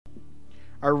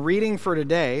Our reading for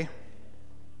today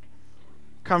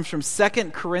comes from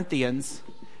 2 Corinthians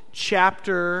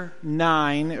chapter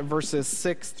 9, verses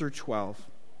 6 through 12.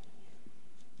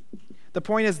 The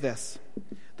point is this: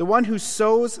 the one who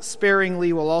sows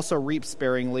sparingly will also reap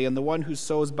sparingly, and the one who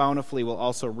sows bountifully will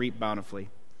also reap bountifully.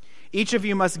 Each of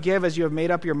you must give as you have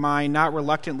made up your mind, not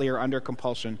reluctantly or under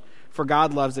compulsion, for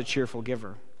God loves a cheerful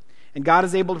giver. And God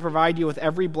is able to provide you with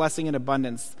every blessing in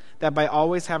abundance, that by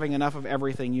always having enough of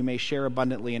everything you may share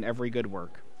abundantly in every good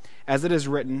work. As it is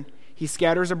written, He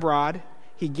scatters abroad,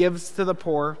 He gives to the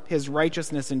poor, His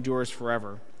righteousness endures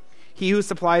forever. He who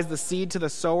supplies the seed to the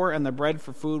sower and the bread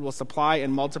for food will supply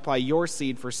and multiply your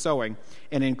seed for sowing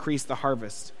and increase the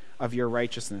harvest of your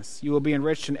righteousness. You will be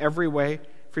enriched in every way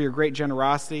for your great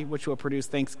generosity, which will produce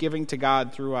thanksgiving to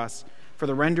God through us. For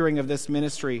the rendering of this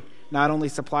ministry not only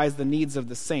supplies the needs of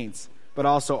the saints, but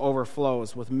also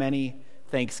overflows with many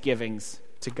thanksgivings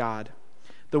to God.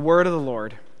 The word of the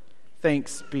Lord.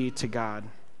 Thanks be to God.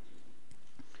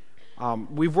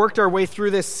 We've worked our way through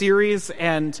this series,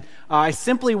 and I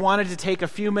simply wanted to take a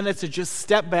few minutes to just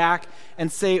step back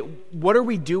and say, what are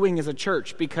we doing as a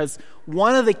church? Because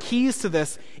one of the keys to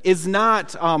this is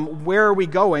not where are we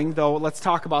going, though let's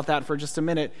talk about that for just a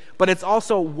minute, but it's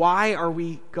also why are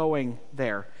we going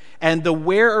there? And the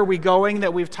where are we going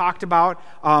that we've talked about,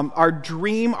 our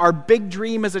big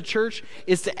dream as a church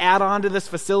is to add on to this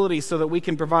facility so that we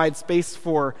can provide space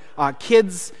for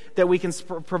kids, that we can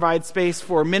provide space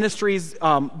for ministries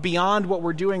beyond what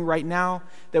we're doing right now,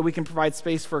 that we can provide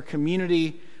space for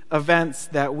community events,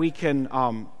 that we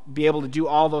can be able to do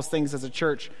all those things as a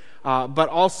church. But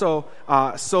also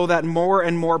so that more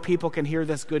and more people can hear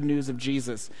this good news of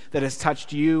Jesus that has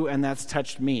touched you and that's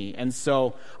touched me. And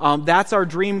so that's our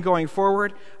dream going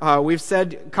forward. We've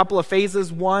said a couple of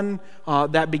phases. One,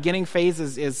 that beginning phase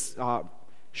is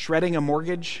shredding a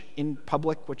mortgage in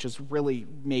public, which is really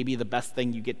maybe the best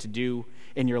thing you get to do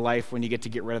in your life when you get to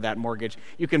get rid of that mortgage.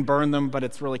 You can burn them, but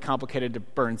it's really complicated to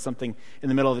burn something in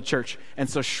the middle of the church. And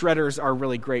so shredders are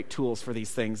really great tools for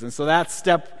these things. And so that's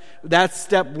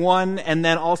step one. And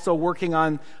then also working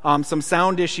on some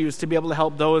sound issues to be able to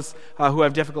help those who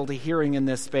have difficulty hearing in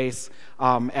this space,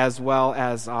 as well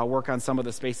as work on some of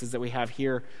the spaces that we have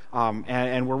here.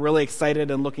 And we're really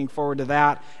excited and looking forward to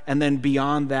that. And then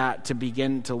beyond that, to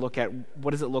begin to look at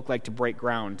what does it look like to break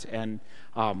ground. And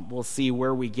we'll see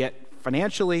where we get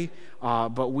financially,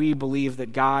 but we believe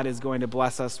that God is going to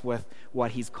bless us with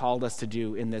what He's called us to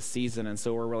do in this season. And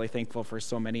so we're really thankful for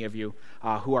so many of you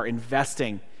who are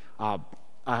investing,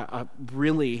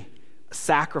 really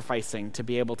sacrificing to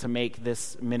be able to make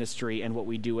this ministry and what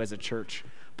we do as a church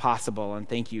possible. And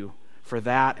thank you for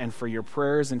that and for your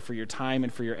prayers and for your time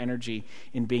and for your energy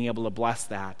in being able to bless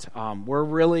that.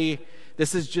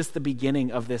 This is just the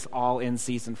beginning of this all-in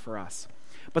season for us.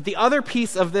 But the other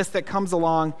piece of this that comes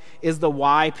along is the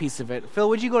why piece of it. Phil,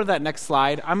 would you go to that next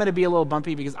slide? I'm going to be a little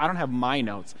bumpy because I don't have my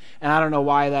notes, and I don't know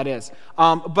why that is.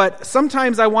 But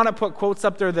sometimes I want to put quotes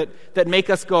up there that make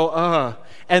us go,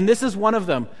 and this is one of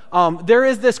them. There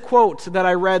is this quote that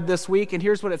I read this week, and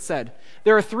here's what it said.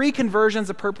 There are 3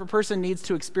 conversions a person needs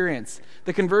to experience: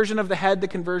 the conversion of the head, the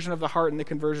conversion of the heart, and the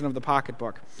conversion of the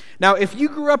pocketbook. Now, if you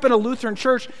grew up in a Lutheran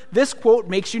church, this quote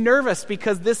makes you nervous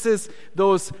because this is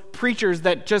those preachers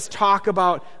that just talk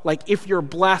about, like, if you're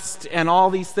blessed and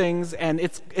all these things, and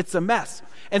it's a mess.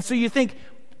 And so you think,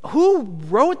 who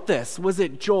wrote this? Was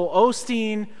it Joel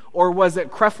Osteen, or was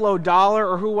it Creflo Dollar,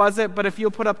 or who was it? But if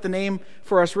you'll put up the name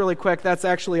for us really quick, that's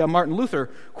actually a Martin Luther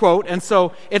quote. And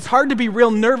so it's hard to be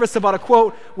real nervous about a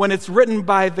quote when it's written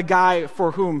by the guy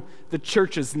for whom the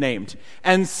church is named.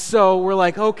 And so we're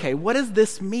like, okay, what does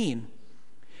this mean?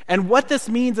 And what this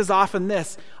means is often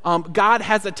this: God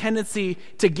has a tendency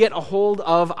to get a hold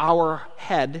of our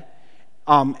head.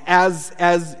 As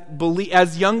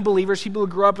young believers, people who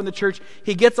grew up in the church,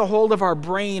 He gets a hold of our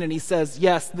brain and He says,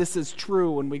 yes, this is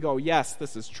true. And we go, yes,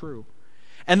 this is true.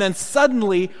 And then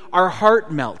suddenly our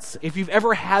heart melts. If you've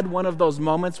ever had one of those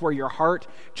moments where your heart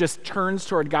just turns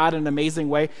toward God in an amazing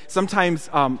way, sometimes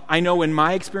I know in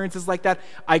my experiences like that,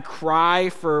 I cry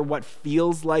for what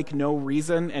feels like no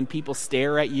reason, and people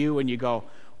stare at you and you go,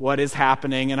 what is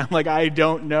happening? And I'm like, I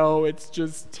don't know. It's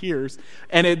just tears.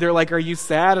 And they're like, are you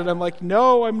sad? And I'm like,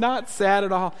 no, I'm not sad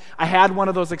at all. I had one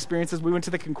of those experiences. We went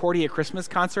to the Concordia Christmas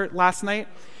concert last night,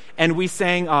 and we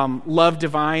sang Love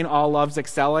Divine, All Loves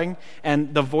Excelling,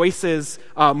 and the voices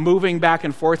moving back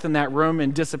and forth in that room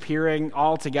and disappearing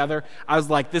all together. I was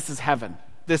like, this is heaven.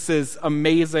 This is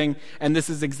amazing, and this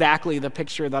is exactly the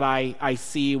picture that I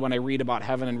see when I read about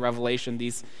heaven in Revelation.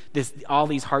 All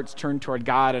these hearts turn toward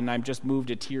God, and I'm just moved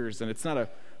to tears, and it's not a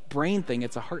brain thing,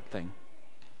 it's a heart thing.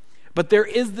 But there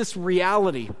is this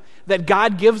reality that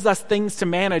God gives us things to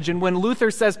manage. And when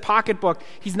Luther says pocketbook,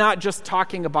 he's not just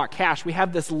talking about cash. We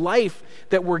have this life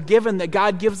that we're given that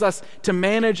God gives us to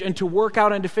manage and to work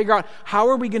out and to figure out how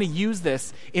are we going to use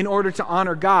this in order to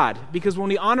honor God. Because when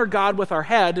we honor God with our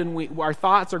head and our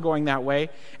thoughts are going that way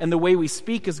and the way we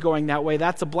speak is going that way,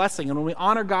 that's a blessing. And when we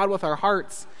honor God with our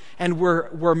hearts and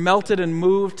we're melted and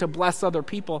moved to bless other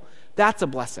people, that's a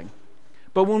blessing.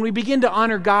 But when we begin to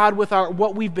honor God with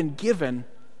what we've been given,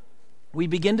 we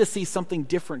begin to see something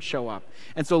different show up.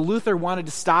 And so Luther wanted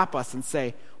to stop us and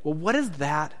say, well, what does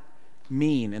that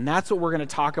mean? And that's what we're going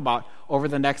to talk about over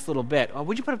the next little bit.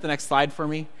 Would you put up the next slide for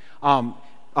me?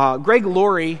 Greg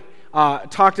Laurie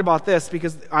talked about this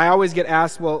because I always get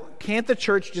asked, well, can't the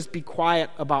church just be quiet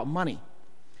about money?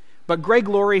 But Greg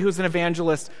Laurie, who's an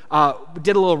evangelist,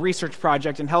 did a little research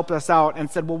project and helped us out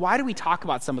and said, well, why do we talk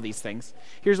about some of these things?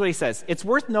 Here's what he says. It's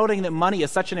worth noting that money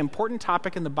is such an important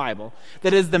topic in the Bible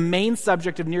that it is the main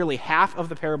subject of nearly half of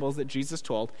the parables that Jesus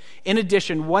told. In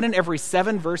addition, 1 in every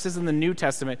 7 verses in the New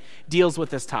Testament deals with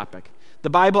this topic. The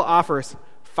Bible offers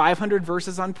 500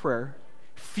 verses on prayer,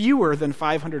 fewer than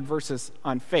 500 verses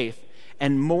on faith,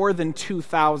 and more than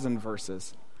 2,000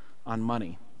 verses on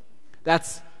money.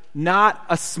 That's not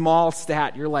a small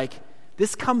stat. You're like,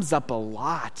 this comes up a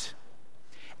lot.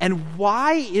 And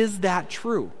why is that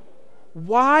true?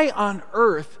 Why on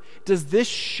earth does this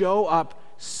show up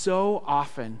so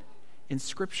often in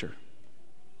Scripture?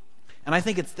 And I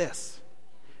think it's this.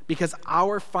 Because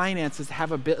our finances have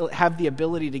the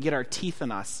ability to get our teeth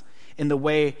in us in the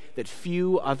way that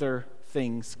few other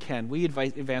things can. Will you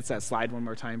advance that slide one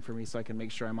more time for me so I can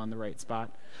make sure I'm on the right spot?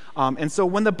 And so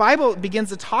when the Bible begins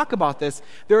to talk about this,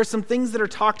 there are some things that are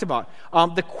talked about.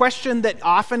 The question that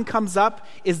often comes up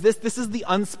is this. This is the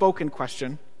unspoken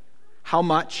question. How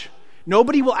much?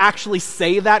 Nobody will actually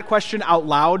say that question out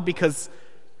loud because,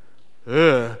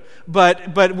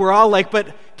 but we're all like,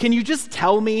 but can you just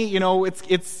tell me,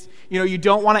 it's you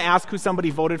don't want to ask who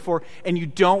somebody voted for, and you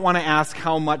don't want to ask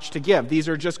how much to give. These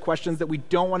are just questions that we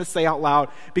don't want to say out loud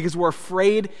because we're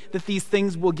afraid that these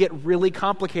things will get really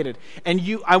complicated. And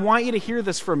I want you to hear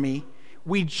this from me.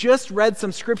 We just read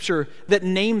some scripture that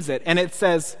names it, and it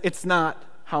says it's not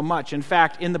how much. In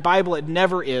fact, in the Bible, it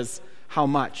never is how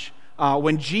much.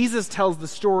 When Jesus tells the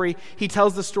story, he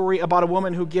tells the story about a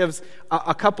woman who gives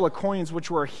a couple of coins, which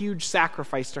were a huge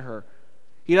sacrifice to her.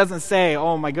 He doesn't say,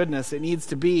 oh my goodness, it needs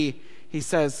to be. He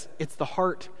says, it's the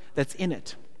heart that's in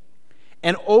it.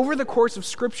 And over the course of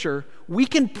Scripture, we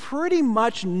can pretty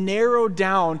much narrow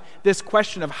down this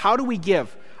question of how do we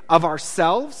give of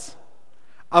ourselves,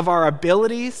 of our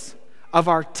abilities, of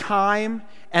our time,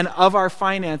 and of our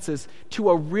finances to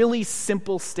a really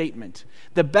simple statement.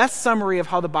 The best summary of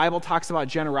how the Bible talks about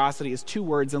generosity is 2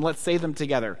 words, and let's say them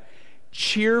together.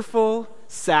 Cheerful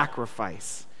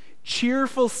sacrifice.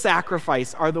 Cheerful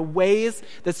sacrifice are the ways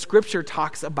that Scripture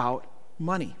talks about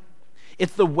money.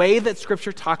 It's the way that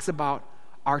Scripture talks about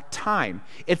our time.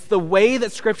 It's the way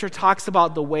that Scripture talks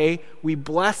about the way we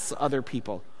bless other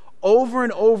people. Over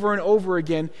and over and over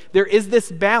again, there is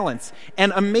this balance.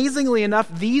 And amazingly enough,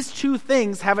 these 2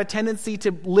 things have a tendency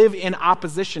to live in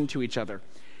opposition to each other.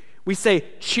 We say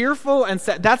cheerful and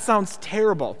that sounds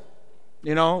terrible.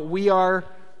 We are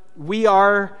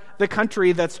the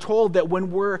country that's told that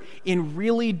when we're in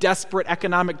really desperate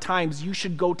economic times, you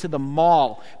should go to the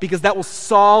mall because that will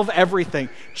solve everything.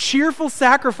 Cheerful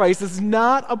sacrifice is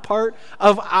not a part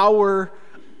of our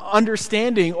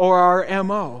understanding or our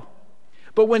MO.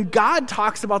 But when God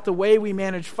talks about the way we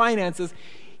manage finances,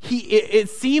 it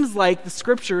seems like the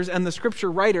Scriptures and the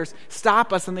Scripture writers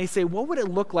stop us and they say, what would it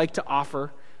look like to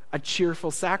offer a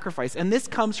cheerful sacrifice? And this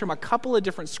comes from a couple of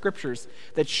different Scriptures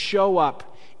that show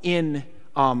up in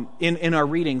our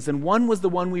readings. And one was the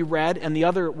one we read, and the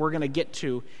other we're going to get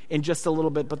to in just a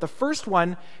little bit. But the first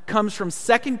one comes from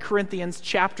 2 Corinthians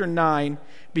chapter 9,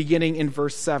 beginning in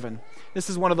verse 7. This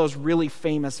is one of those really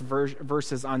famous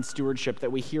verses on stewardship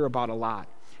that we hear about a lot.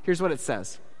 Here's what it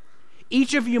says.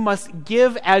 Each of you must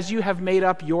give as you have made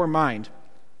up your mind.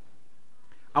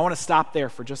 I want to stop there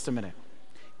for just a minute.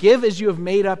 Give as you have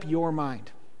made up your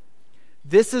mind.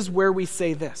 This is where we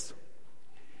say this.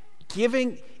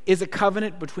 Giving is a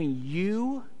covenant between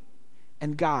you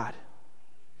and God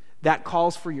that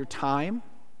calls for your time,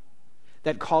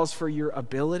 that calls for your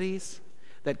abilities,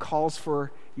 that calls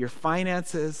for your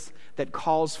finances, that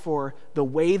calls for the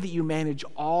way that you manage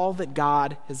all that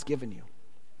God has given you.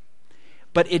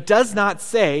 But it does not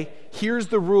say, here's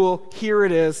the rule, here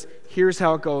it is, here's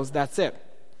how it goes, that's it.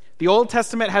 The Old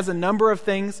Testament has a number of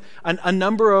things, a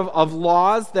number of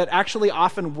laws that actually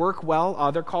often work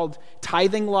well. They're called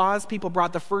tithing laws. People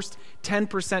brought the first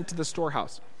 10% to the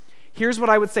storehouse. Here's what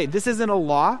I would say. This isn't a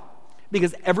law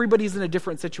because everybody's in a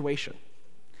different situation.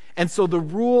 And so the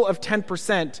rule of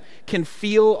 10% can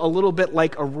feel a little bit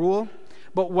like a rule.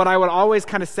 But what I would always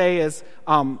kind of say is,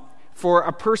 for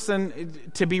a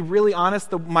person, to be really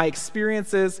honest, my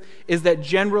experience is that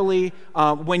generally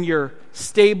when you're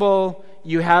stable,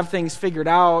 you have things figured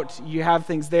out, you have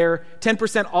things there.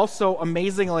 10% also,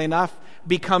 amazingly enough,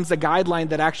 becomes a guideline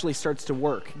that actually starts to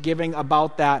work. Giving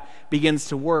about that begins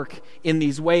to work in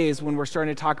these ways when we're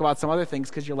starting to talk about some other things,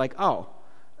 because you're like, oh,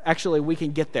 actually we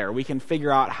can get there. We can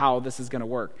figure out how this is going to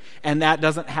work. And that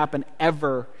doesn't happen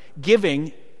ever.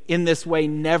 Giving in this way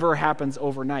never happens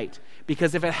overnight.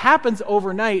 Because if it happens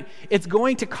overnight, it's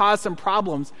going to cause some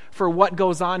problems for what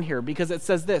goes on here. Because it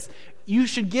says this, you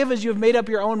should give as you have made up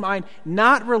your own mind,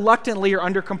 not reluctantly or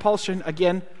under compulsion.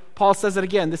 Again, Paul says it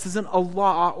again. This isn't a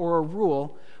law or a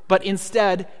rule, but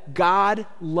instead, God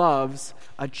loves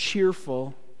a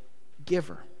cheerful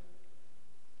giver.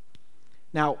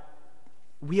 Now,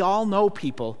 we all know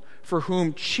people for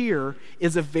whom cheer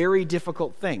is a very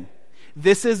difficult thing.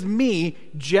 This is me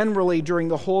generally during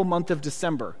the whole month of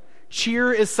December.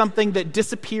 Cheer is something that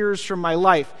disappears from my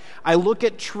life. I look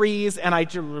at trees and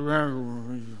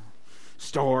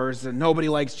stores and nobody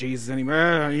likes Jesus anymore.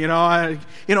 And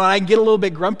I get a little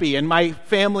bit grumpy, and my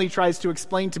family tries to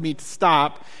explain to me to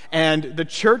stop, and the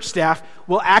church staff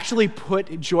will actually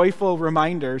put joyful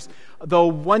reminders. Though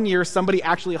one year somebody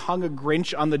actually hung a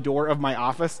Grinch on the door of my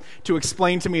office to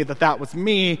explain to me that was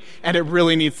me, and it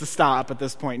really needs to stop at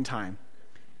this point in time.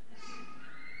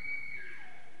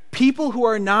 People who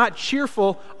are not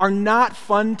cheerful are not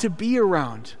fun to be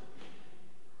around.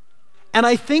 And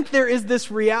I think there is this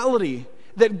reality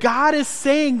that God is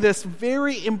saying this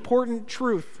very important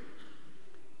truth.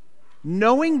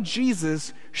 Knowing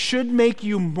Jesus should make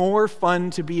you more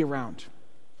fun to be around.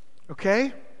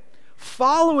 Okay?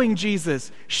 Following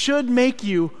Jesus should make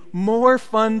you more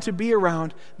fun to be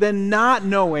around than not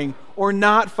knowing or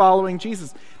not following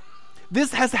Jesus.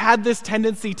 This has had this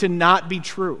tendency to not be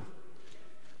true.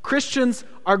 Christians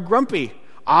are grumpy.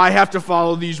 I have to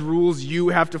follow these rules, you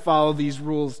have to follow these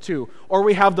rules too. Or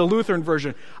we have the Lutheran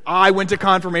version. I went to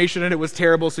confirmation and it was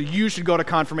terrible, so you should go to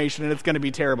confirmation and it's going to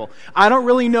be terrible. I don't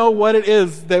really know what it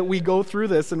is that we go through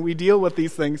this and we deal with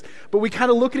these things, but we kind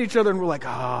of look at each other and we're like,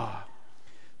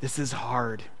 this is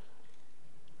hard.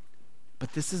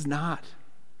 But this is not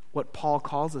what Paul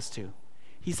calls us to.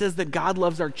 He says that God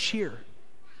loves our cheer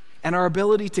and our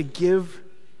ability to give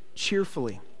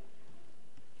cheerfully.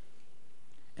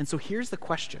 And so here's the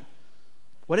question.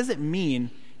 What does it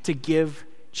mean to give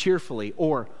cheerfully?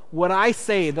 Or would I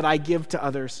say that I give to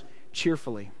others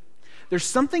cheerfully? There's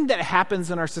something that happens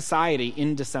in our society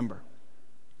in December.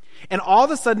 And all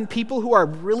of a sudden, people who are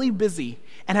really busy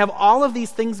and have all of these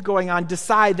things going on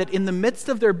decide that in the midst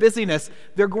of their busyness,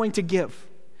 they're going to give.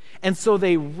 And so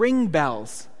they ring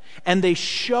bells. And they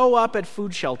show up at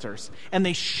food shelters, and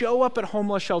they show up at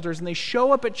homeless shelters, and they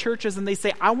show up at churches, and they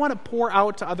say, I want to pour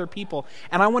out to other people,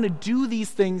 and I want to do these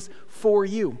things for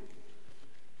you.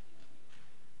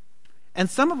 And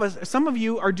some of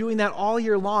you are doing that all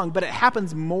year long, but it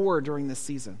happens more during this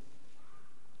season.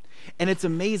 And it's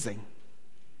amazing,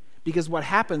 because what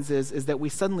happens is that we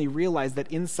suddenly realize that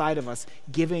inside of us,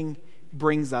 giving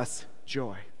brings us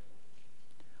joy.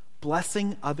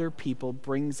 Blessing other people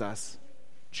brings us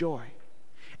joy.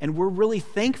 And we're really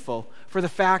thankful for the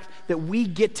fact that we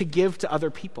get to give to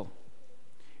other people.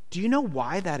 Do you know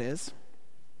why that is?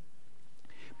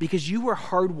 Because you were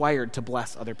hardwired to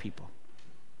bless other people.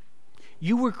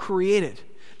 You were created.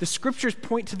 The scriptures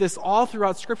point to this all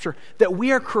throughout Scripture, that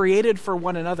we are created for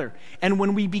one another. And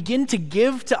when we begin to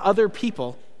give to other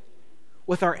people,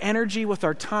 with our energy, with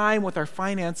our time, with our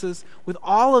finances, with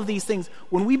all of these things,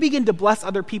 when we begin to bless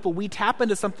other people, we tap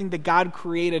into something that God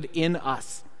created in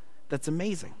us that's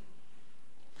amazing.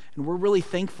 And we're really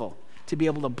thankful to be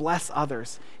able to bless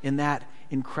others in that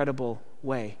incredible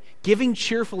way. Giving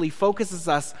cheerfully focuses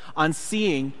us on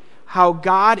seeing how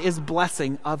God is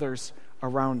blessing others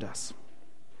around us.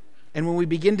 And when we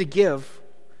begin to give,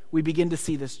 we begin to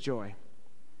see this joy.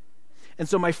 And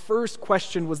so my first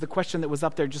question was the question that was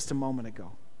up there just a moment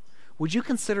ago. Would you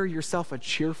consider yourself a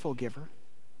cheerful giver?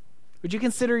 Would you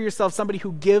consider yourself somebody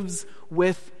who gives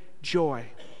with joy?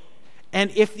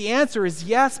 And if the answer is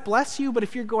yes, bless you. But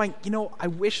if you're going, I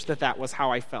wish that was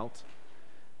how I felt,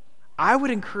 I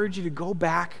would encourage you to go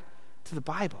back to the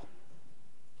Bible.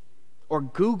 Or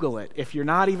Google it if you're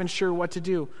not even sure what to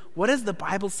do. What does the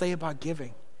Bible say about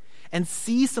giving? And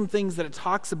see some things that it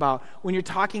talks about when you're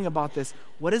talking about this.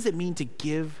 What does it mean to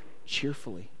give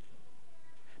cheerfully?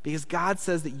 Because God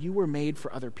says that you were made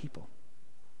for other people.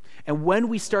 And when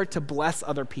we start to bless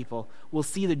other people, we'll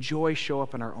see the joy show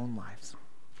up in our own lives.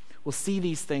 We'll see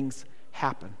these things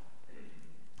happen.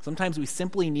 Sometimes we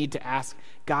simply need to ask,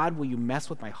 God, will you mess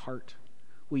with my heart?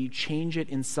 Will you change it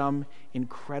in some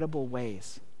incredible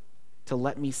ways to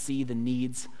let me see the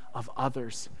needs of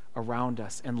others around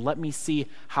us and let me see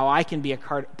how I can be a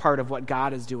part of what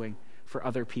God is doing for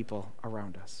other people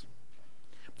around us.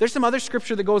 There's some other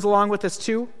scripture that goes along with this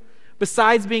too.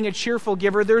 Besides being a cheerful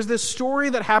giver, there's this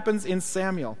story that happens in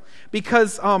Samuel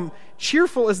because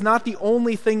cheerful is not the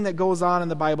only thing that goes on in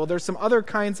the Bible. There's some other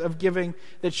kinds of giving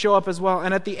that show up as well.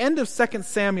 And at the end of 2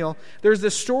 Samuel, there's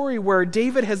this story where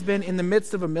David has been in the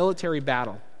midst of a military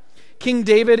battle. King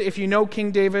David, if you know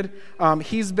King David,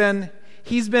 he's been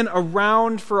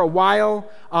around for a while.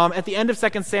 At the end of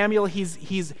 2 Samuel,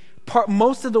 he's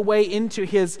most of the way into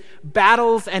his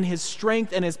battles and his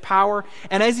strength and his power.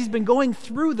 And as he's been going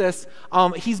through this,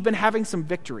 he's been having some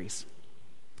victories.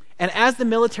 And as the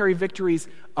military victories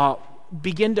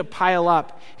begin to pile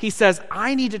up, he says,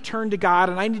 I need to turn to God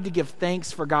and I need to give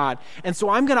thanks for God. And so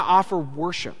I'm going to offer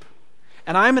worship.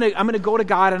 And I'm going to go to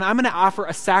God and I'm going to offer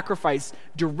a sacrifice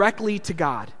directly to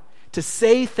God to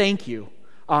say thank you.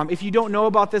 If you don't know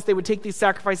about this, they would take these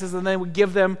sacrifices and they would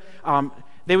give them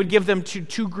to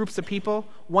two groups of people.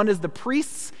 One is the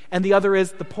priests and the other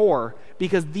is the poor,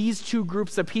 because these two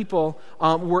groups of people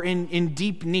were in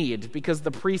deep need, because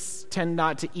the priests tend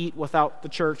not to eat without the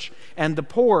church, and the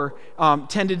poor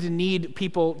tended to need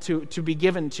people to be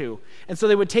given to. And so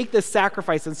they would take this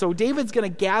sacrifice, and so David's going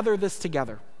to gather this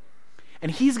together, and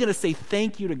he's going to say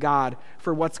thank you to God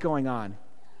for what's going on.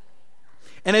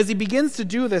 And as he begins to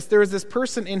do this, there is this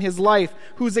person in his life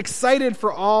who's excited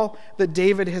for all that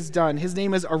David has done. His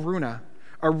name is Araunah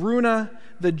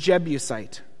the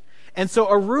Jebusite. And so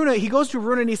he goes to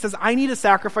Araunah and he says, I need a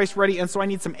sacrifice ready, and so I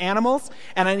need some animals,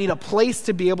 and I need a place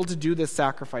to be able to do this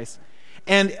sacrifice.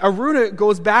 And Araunah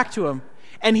goes back to him,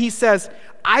 and he says,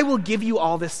 I will give you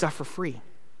all this stuff for free.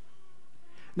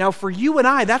 Now, for you and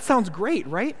I, that sounds great,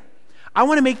 right? I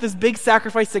want to make this big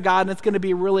sacrifice to God, and it's going to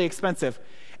be really expensive.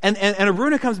 And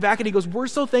Araunah comes back and he goes, we're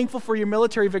so thankful for your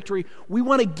military victory. We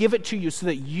want to give it to you so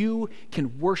that you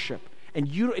can worship.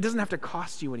 And it doesn't have to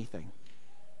cost you anything.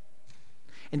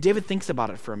 And David thinks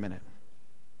about it for a minute.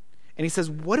 And he says,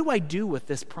 what do I do with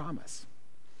this promise?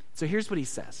 So here's what he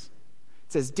says.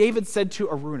 It says, David said to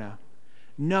Araunah,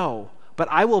 no, but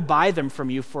I will buy them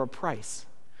from you for a price.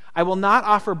 I will not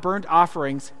offer burnt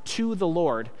offerings to the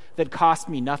Lord that cost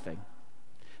me nothing.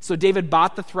 So David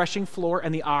bought the threshing floor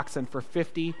and the oxen for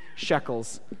 50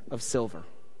 shekels of silver.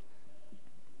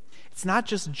 It's not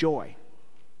just joy,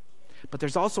 but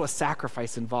there's also a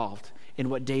sacrifice involved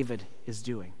in what David is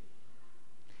doing.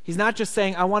 He's not just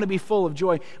saying, I want to be full of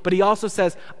joy, but he also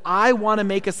says, I want to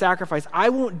make a sacrifice. I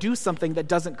won't do something that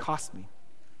doesn't cost me.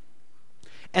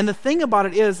 And the thing about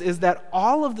it is that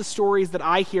all of the stories that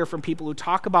I hear from people who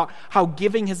talk about how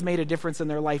giving has made a difference in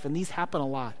their life, and these happen a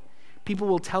lot, people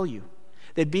will tell you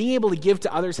that being able to give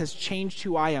to others has changed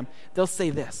who I am. They'll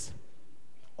say this.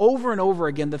 Over and over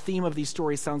again, the theme of these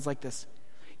stories sounds like this.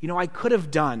 I could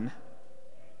have done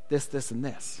this, this, and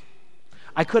this.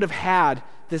 I could have had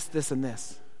this, this, and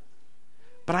this.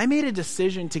 But I made a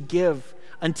decision to give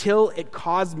until it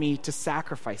caused me to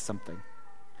sacrifice something.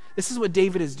 This is what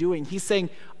David is doing. He's saying,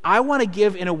 I want to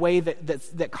give in a way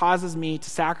that causes me to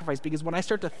sacrifice, because when I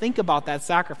start to think about that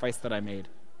sacrifice that I made,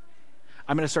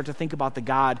 I'm going to start to think about the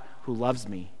God who loves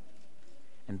me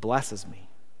and blesses me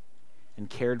and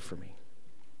cared for me.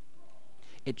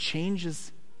 It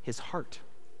changes his heart,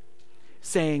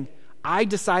 saying, I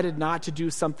decided not to do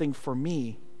something for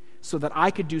me so that I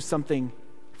could do something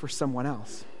for someone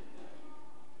else.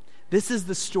 This is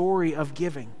the story of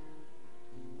giving.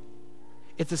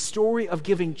 It's a story of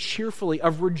giving cheerfully,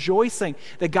 of rejoicing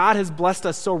that God has blessed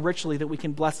us so richly that we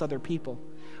can bless other people.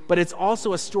 But it's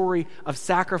also a story of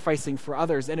sacrificing for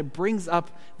others, and it brings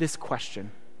up this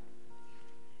question.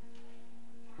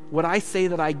 Would I say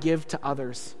that I give to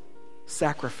others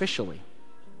sacrificially?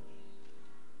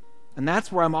 And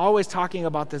that's where I'm always talking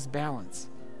about this balance.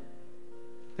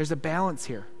 There's a balance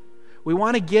here. We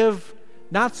want to give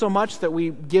not so much that we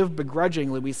give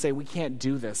begrudgingly. We say, we can't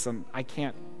do this, and I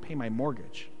can't pay my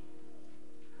mortgage.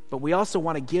 But we also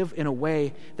want to give in a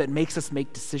way that makes us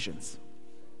make decisions.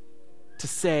 To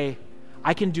say,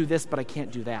 I can do this, but I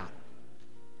can't do that.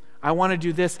 I want to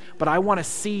do this, but I want to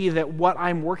see that what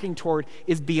I'm working toward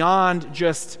is beyond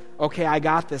just, okay, I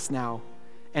got this now.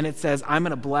 And it says, I'm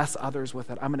going to bless others with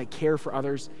it. I'm going to care for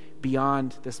others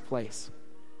beyond this place.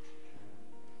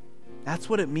 That's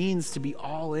what it means to be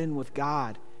all in with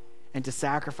God and to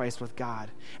sacrifice with God.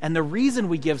 And the reason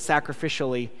we give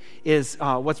sacrificially is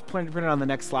what's printed on the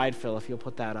next slide, Phil, if you'll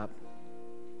put that up.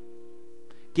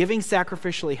 Giving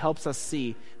sacrificially helps us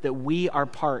see that we are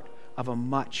part of a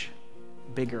much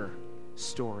bigger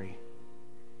story.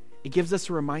 It gives us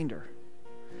a reminder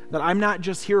that I'm not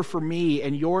just here for me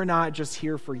and you're not just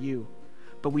here for you,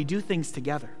 but we do things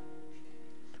together.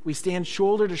 We stand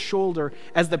shoulder to shoulder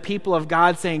as the people of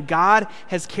God, saying, God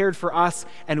has cared for us,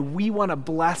 and we want to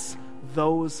bless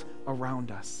those around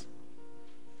us.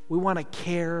 We want to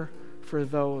care for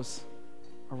those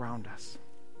around us.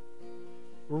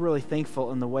 We're really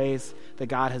thankful in the ways that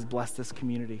God has blessed this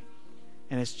community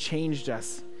and has changed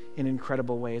us in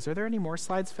incredible ways. Are there any more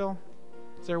slides, Phil?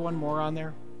 Is there one more on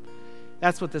there?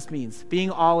 That's what this means.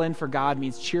 Being all in for God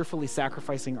means cheerfully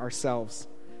sacrificing ourselves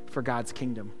for God's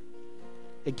kingdom.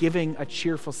 Giving a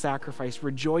cheerful sacrifice,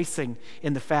 rejoicing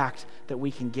in the fact that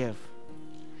we can give,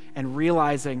 and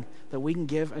realizing that we can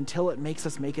give until it makes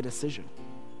us make a decision,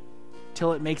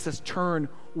 till it makes us turn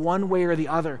one way or the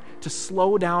other, to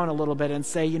slow down a little bit and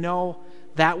say,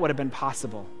 that would have been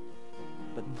possible,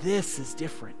 but this is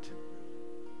different.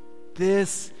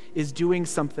 This is doing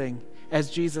something,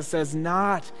 as Jesus says,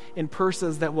 not in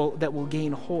purses that will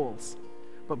gain holes,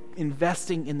 but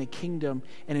investing in the kingdom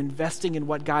and investing in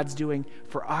what God's doing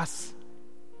for us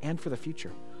and for the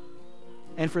future,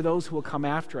 and for those who will come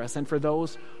after us, and for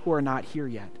those who are not here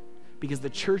yet. Because the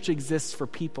church exists for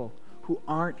people who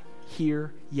aren't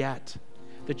here yet.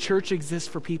 The church exists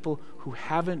for people who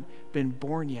haven't been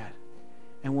born yet.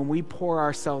 And when we pour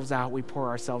ourselves out, we pour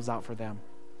ourselves out for them,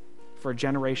 for a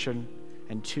generation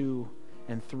and 2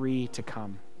 and 3 to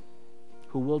come,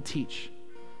 who will teach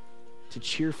to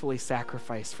cheerfully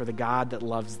sacrifice for the God that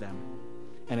loves them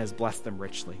and has blessed them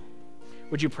richly.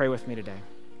 Would you pray with me today?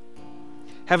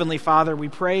 Heavenly Father, we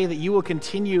pray that you will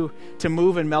continue to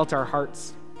move and melt our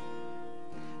hearts,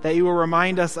 that you will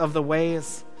remind us of the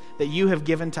ways that you have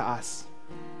given to us,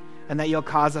 and that you'll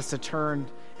cause us to turn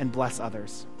and bless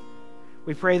others.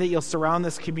 We pray that you'll surround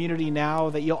this community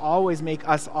now, that you'll always make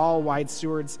us all wise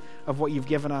stewards of what you've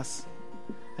given us,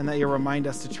 and that you'll remind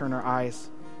us to turn our eyes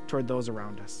toward those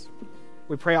around us.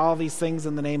 We pray all these things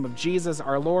in the name of Jesus,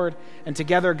 our Lord, and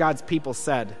together God's people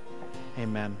said,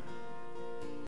 amen.